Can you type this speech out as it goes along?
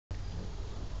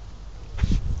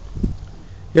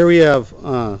Here we have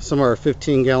some of our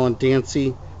 15-gallon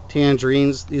Dancy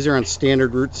tangerines. These are on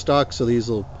standard rootstock, so these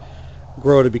will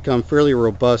grow to become fairly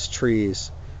robust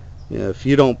trees. If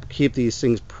you don't keep these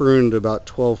things pruned about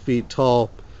 12 feet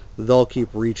tall, they'll keep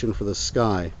reaching for the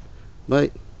sky.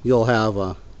 But you'll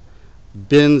have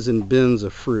bins and bins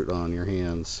of fruit on your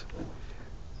hands.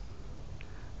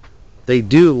 They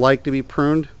do like to be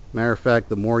pruned. Matter of fact,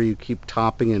 the more you keep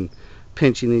topping and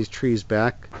pinching these trees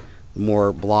back, the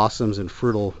more blossoms and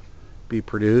fruit will be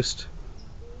produced.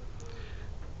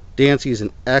 Dancy is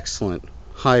an excellent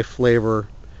high flavor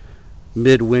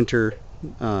midwinter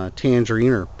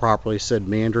tangerine, or properly said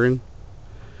mandarin.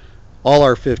 All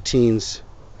our 15s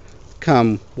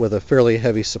come with a fairly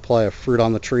heavy supply of fruit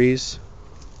on the trees.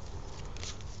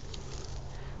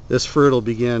 This fruit will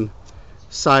begin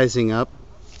sizing up.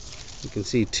 You can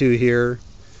see two here,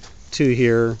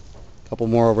 a couple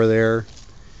more over there,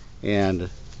 and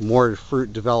more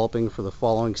fruit developing for the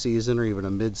following season or even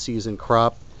a mid-season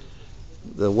crop.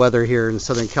 The weather here in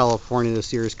Southern California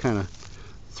this year is kind of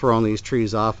throwing these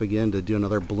trees off again to do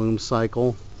another bloom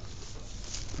cycle.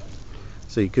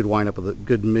 So you could wind up with a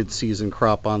good mid-season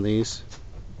crop on these.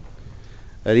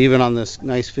 And even on this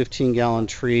nice 15-gallon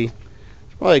tree,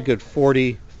 probably a good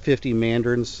 40, 50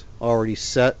 mandarins already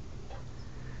set.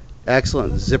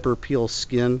 Excellent zipper peel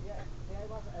skin.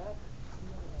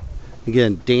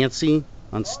 Again, Dancy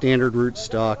on standard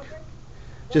rootstock.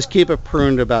 Just keep it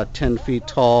pruned about 10 feet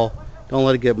tall. Don't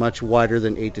let it get much wider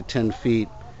than 8 to 10 feet,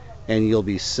 and you'll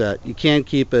be set. You can't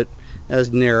keep it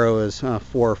as narrow as 4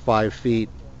 or 5 feet.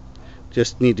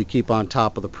 Just need to keep on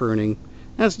top of the pruning.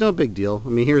 That's no big deal. I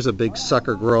mean, here's a big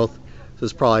sucker growth. This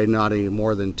is probably not any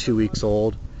more than 2 weeks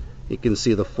old. You can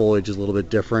see the foliage is a little bit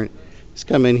different. Just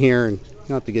come in here, and you don't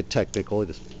have to get technical.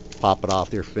 You just pop it off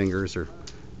with your fingers or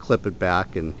clip it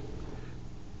back, and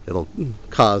it'll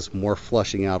cause more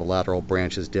flushing out of lateral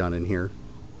branches down in here.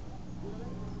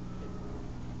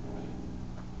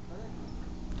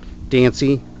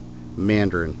 Dancy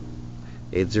Mandarin,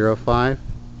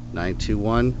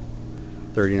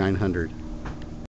 805-921-3900.